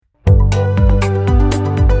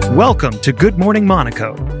Welcome to Good Morning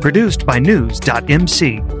Monaco, produced by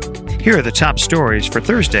News.mc. Here are the top stories for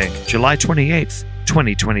Thursday, July 28th,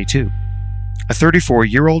 2022. A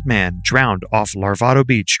 34-year-old man drowned off Larvado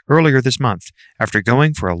Beach earlier this month after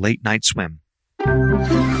going for a late-night swim.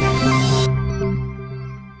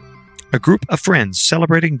 A group of friends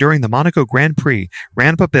celebrating during the Monaco Grand Prix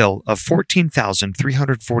ran up a bill of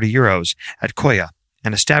 €14,340 at Koya,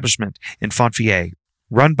 an establishment in Fontvier,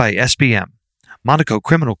 run by SBM. Monaco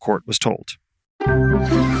Criminal Court was told.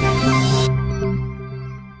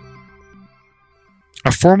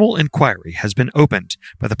 A formal inquiry has been opened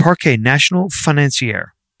by the Parquet National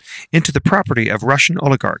Financier into the property of Russian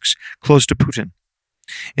oligarchs close to Putin.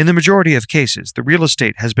 In the majority of cases, the real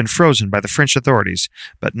estate has been frozen by the French authorities,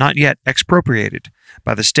 but not yet expropriated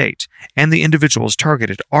by the state, and the individuals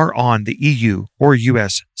targeted are on the EU or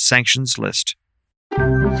US sanctions list.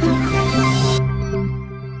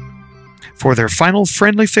 For their final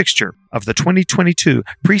friendly fixture of the 2022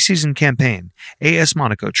 preseason campaign, AS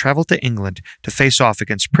Monaco traveled to England to face off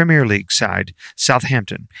against Premier League side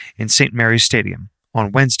Southampton in St. Mary's Stadium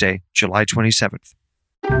on Wednesday, July 27th.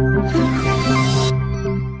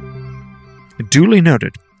 Duly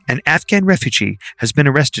noted, an Afghan refugee has been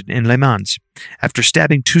arrested in Le Mans after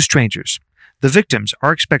stabbing two strangers. The victims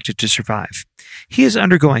are expected to survive. He is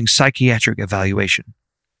undergoing psychiatric evaluation.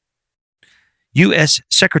 U.S.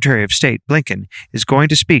 Secretary of State Blinken is going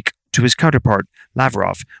to speak to his counterpart,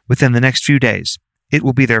 Lavrov, within the next few days. It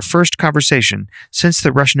will be their first conversation since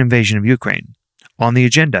the Russian invasion of Ukraine. On the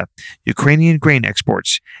agenda, Ukrainian grain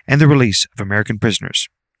exports and the release of American prisoners.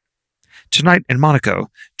 Tonight in Monaco,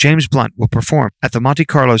 James Blunt will perform at the Monte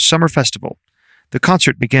Carlo Summer Festival. The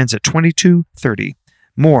concert begins at 22:30.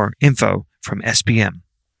 More info from SBM.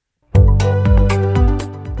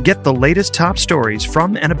 Get the latest top stories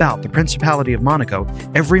from and about the Principality of Monaco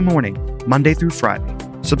every morning, Monday through Friday.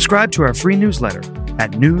 Subscribe to our free newsletter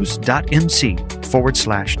at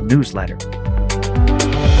news.mc/newsletter.